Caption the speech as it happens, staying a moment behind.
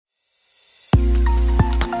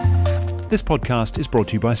This podcast is brought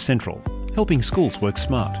to you by Central, helping schools work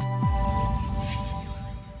smart.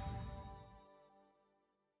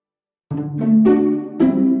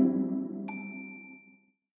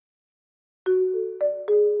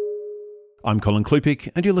 I'm Colin Klupik,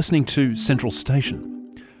 and you're listening to Central Station.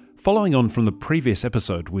 Following on from the previous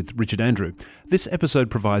episode with Richard Andrew, this episode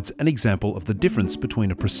provides an example of the difference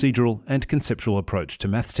between a procedural and conceptual approach to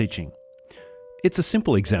maths teaching. It's a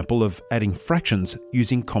simple example of adding fractions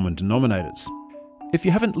using common denominators. If you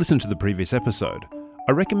haven't listened to the previous episode,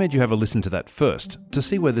 I recommend you have a listen to that first to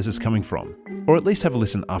see where this is coming from, or at least have a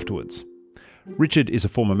listen afterwards. Richard is a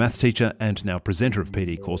former maths teacher and now presenter of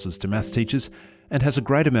PD courses to maths teachers and has a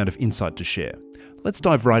great amount of insight to share. Let's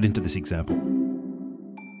dive right into this example.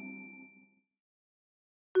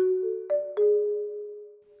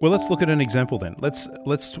 Well, let's look at an example then.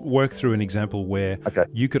 Let's work through an example where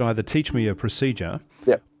you could either teach me a procedure,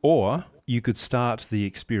 or you could start the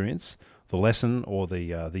experience, the lesson, or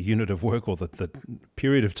the unit of work, or the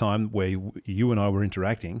period of time where you and I were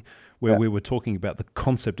interacting, where we were talking about the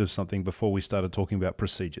concept of something before we started talking about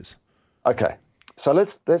procedures. Okay, so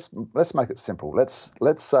let's make it simple. Let's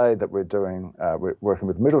say that we're working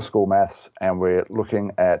with middle school maths, and we're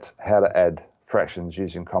looking at how to add fractions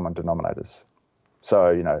using common denominators. So,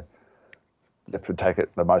 if we take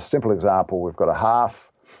it the most simple example, we've got a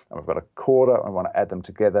half and we've got a quarter and we want to add them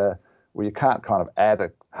together. Well, you can't kind of add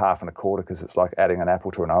a half and a quarter because it's like adding an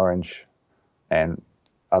apple to an orange, and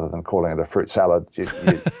other than calling it a fruit salad.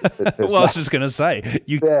 I was just going to say,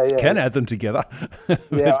 you can add them together,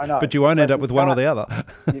 I know. But you won't end up with one or the other.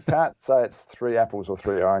 You can't say it's 3 apples or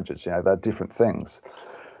 3 oranges. They're different things.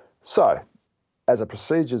 So, as a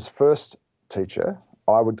procedures first teacher,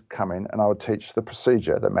 I would come in and I would teach the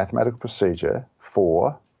procedure, the mathematical procedure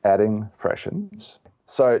for adding fractions.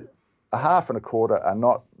 So a half and a quarter are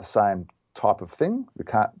not the same type of thing. We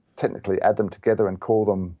can't technically add them together and call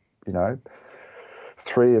them,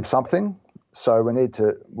 3 of something. So we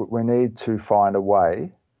need to find a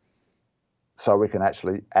way so we can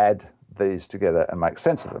actually add these together and make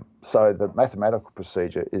sense of them. So the mathematical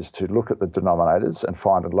procedure is to look at the denominators and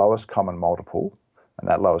find a lowest common multiple, and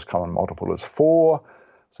that lowest common multiple is 4.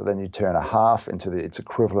 So then you turn a half into its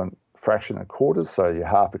equivalent fraction in quarters. So your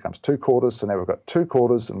half becomes 2 quarters. So now we've got 2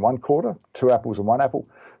 quarters and 1 quarter, 2 apples and 1 apple.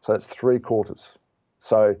 So that's 3 quarters.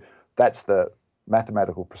 So that's the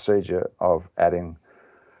mathematical procedure of adding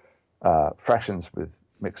fractions with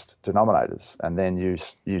mixed denominators. And then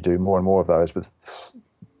you do more and more of those with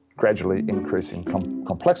gradually increasing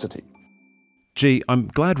complexity. Gee, I'm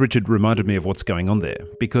glad Richard reminded me of what's going on there,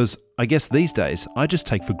 because I guess these days I just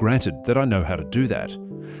take for granted that I know how to do that.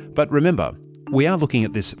 But remember, we are looking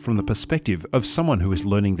at this from the perspective of someone who is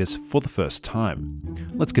learning this for the first time.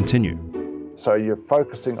 Let's continue. So you're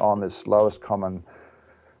focusing on this lowest common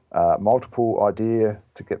multiple idea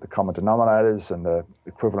to get the common denominators and the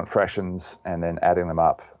equivalent fractions, and then adding them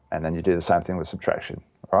up. And then you do the same thing with subtraction,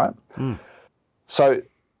 all right? So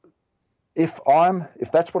if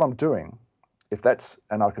that's what I'm doing,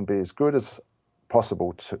 and I can be as good as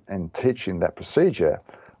possible in teaching that procedure,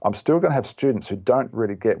 I'm still going to have students who don't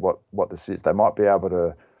really get what this is. They might be able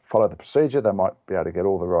to follow the procedure, they might be able to get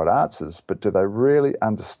all the right answers, but do they really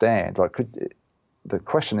understand? The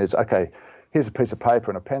question is, okay, here's a piece of paper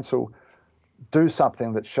and a pencil. Do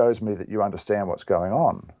something that shows me that you understand what's going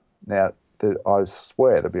on. Now, I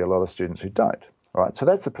swear there'll be a lot of students who don't. Right? So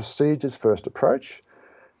that's a procedures first approach,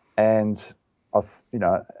 and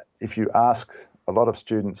if you ask a lot of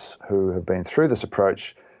students who have been through this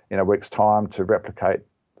approach in a week's time to replicate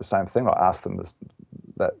the same thing, I ask them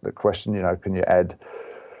the question, can you add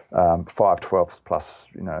 5/12 plus,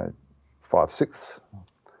 5/6?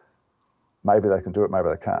 Maybe they can do it, maybe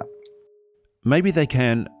they can't. Maybe they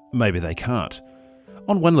can, maybe they can't.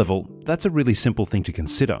 On one level, that's a really simple thing to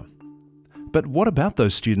consider. But what about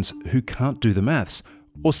those students who can't do the maths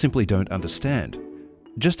or simply don't understand?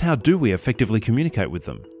 Just how do we effectively communicate with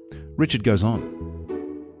them? Richard goes on.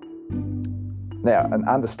 Now, an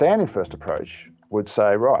understanding first approach would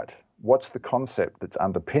say, right, what's the concept that's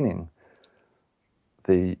underpinning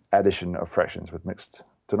the addition of fractions with mixed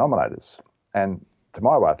denominators? And to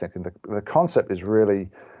my way of thinking, the concept is really,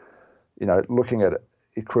 looking at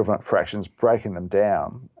equivalent fractions, breaking them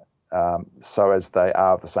down so as they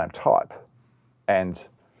are of the same type. And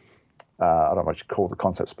I don't know what you call the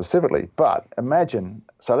concept specifically, but imagine,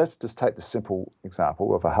 so let's just take the simple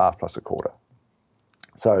example of a half plus a quarter.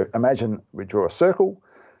 So imagine we draw a circle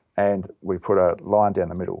and we put a line down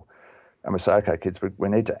the middle. And we say, okay, kids, we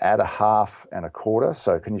need to add a half and a quarter.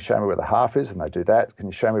 So can you show me where the half is? And they do that. Can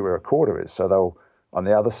you show me where a quarter is? So on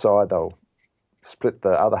the other side, they'll split the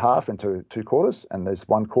other half into 2 quarters, and there's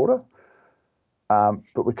 1 quarter.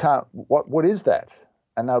 but we can't. What is that?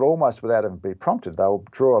 And they'll almost, without even be prompted, they'll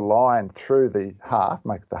draw a line through the half,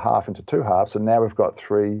 make the half into two halves, and now we've got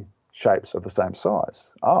three shapes of the same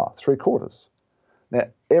size. 3/4. Now,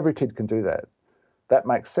 every kid can do that. That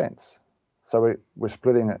makes sense. So we're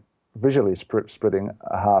splitting it, visually splitting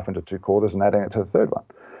a half into 2/4 and adding it to the third one.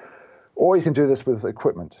 Or you can do this with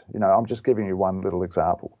equipment. I'm just giving you one little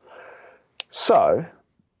example. So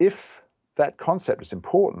if that concept is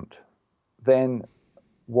important, then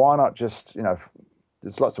why not just,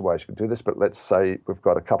 there's lots of ways you can do this, but let's say we've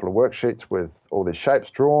got a couple of worksheets with all these shapes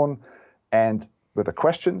drawn and with a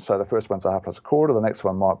question. So the first one's a half plus a quarter. The next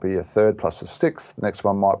one might be a third plus a sixth. The next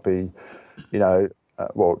one might be,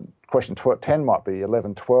 question 10 might be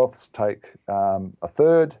 11/12 take a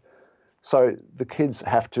third. So the kids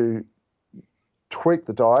have to tweak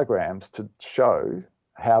the diagrams to show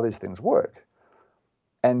how these things work.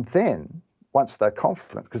 And then once they're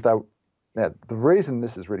confident, because the reason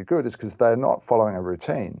this is really good is because they're not following a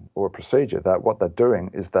routine or a procedure. What they're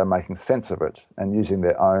doing is they're making sense of it and using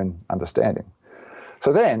their own understanding.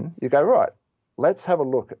 So then you go, right, let's have a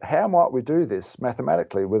look at how might we do this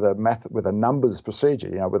mathematically with a numbers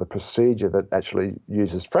procedure, with a procedure that actually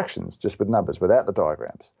uses fractions just with numbers without the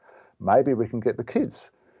diagrams. Maybe we can get the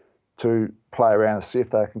kids to play around and see if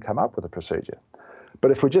they can come up with a procedure. But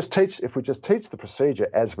if we just teach the procedure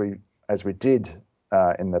as we did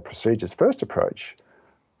in the procedures first approach,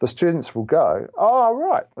 the students will go, oh,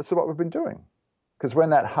 right, this is what we've been doing. Because when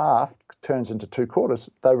that half turns into 2/4,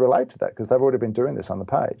 they relate to that because they've already been doing this on the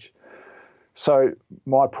page. So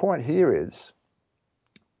my point here is,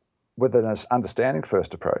 with an understanding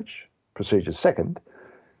first approach, procedures second,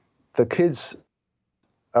 the kids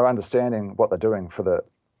are understanding what they're doing for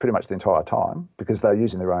pretty much the entire time because they're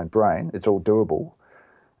using their own brain. It's all doable.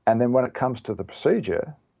 And then when it comes to the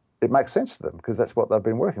procedure, it makes sense to them because that's what they've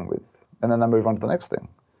been working with. And then they move on to the next thing.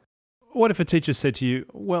 What if a teacher said to you,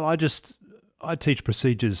 well, I teach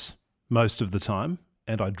procedures most of the time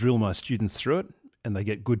and I drill my students through it and they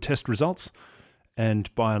get good test results.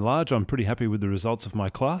 And by and large, I'm pretty happy with the results of my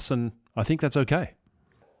class and I think that's okay.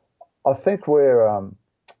 I think we're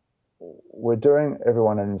doing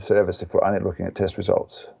everyone an inservice if we're only looking at test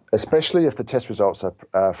results, especially if the test results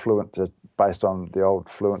are fluent, based on the old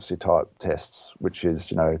fluency type tests, which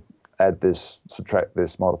is, add this, subtract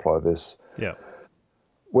this, multiply this. Yeah.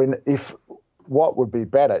 What would be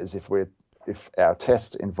better is if our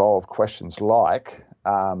tests involve questions like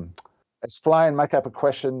explain, make up a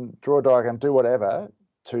question, draw a diagram, do whatever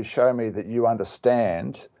to show me that you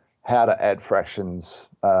understand how to add fractions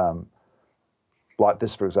like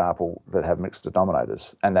this, for example, that have mixed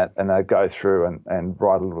denominators, and they go through and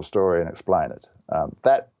write a little story and explain it.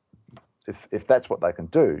 If that's what they can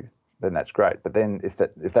do, then that's great. But then if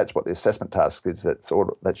that's what the assessment task is,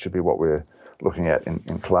 that should be what we're looking at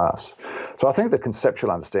in class. So I think the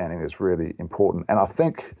conceptual understanding is really important, and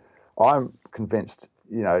I'm convinced.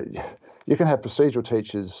 You can have procedural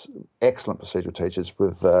teachers, excellent procedural teachers,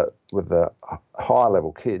 with the higher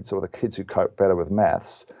level kids or the kids who cope better with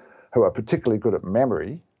maths, who are particularly good at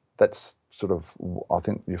memory. That's sort of, I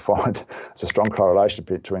think you find it's a strong correlation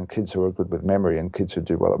between kids who are good with memory and kids who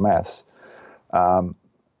do well at maths.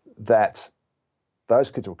 That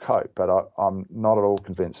those kids will cope, but I'm not at all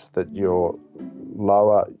convinced that your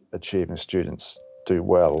lower achieving students do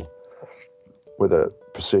well with a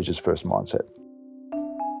procedures first mindset.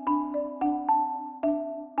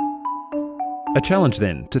 A challenge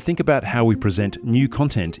then to think about how we present new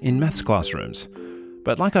content in maths classrooms.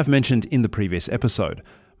 But like I've mentioned in the previous episode,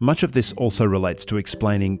 much of this also relates to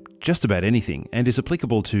explaining just about anything and is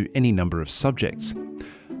applicable to any number of subjects.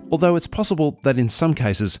 Although it's possible that in some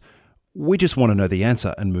cases, we just want to know the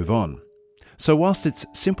answer and move on. So whilst it's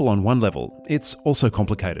simple on one level, it's also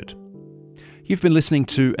complicated. You've been listening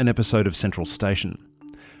to an episode of Central Station.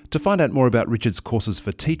 To find out more about Richard's courses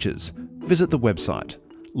for teachers, visit the website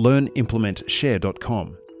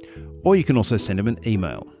learnimplementshare.com, or you can also send him an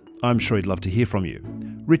email. I'm sure he'd love to hear from you.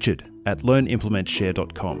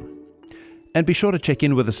 Richard@learnimplementshare.com. And be sure to check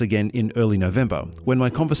in with us again in early November when my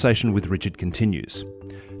conversation with Richard continues.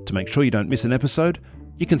 To make sure you don't miss an episode,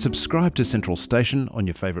 you can subscribe to Central Station on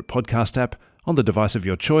your favourite podcast app on the device of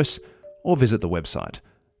your choice, or visit the website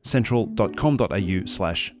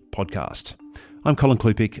central.com.au/podcast. I'm Colin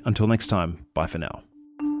Klupik. Until next time, bye for now.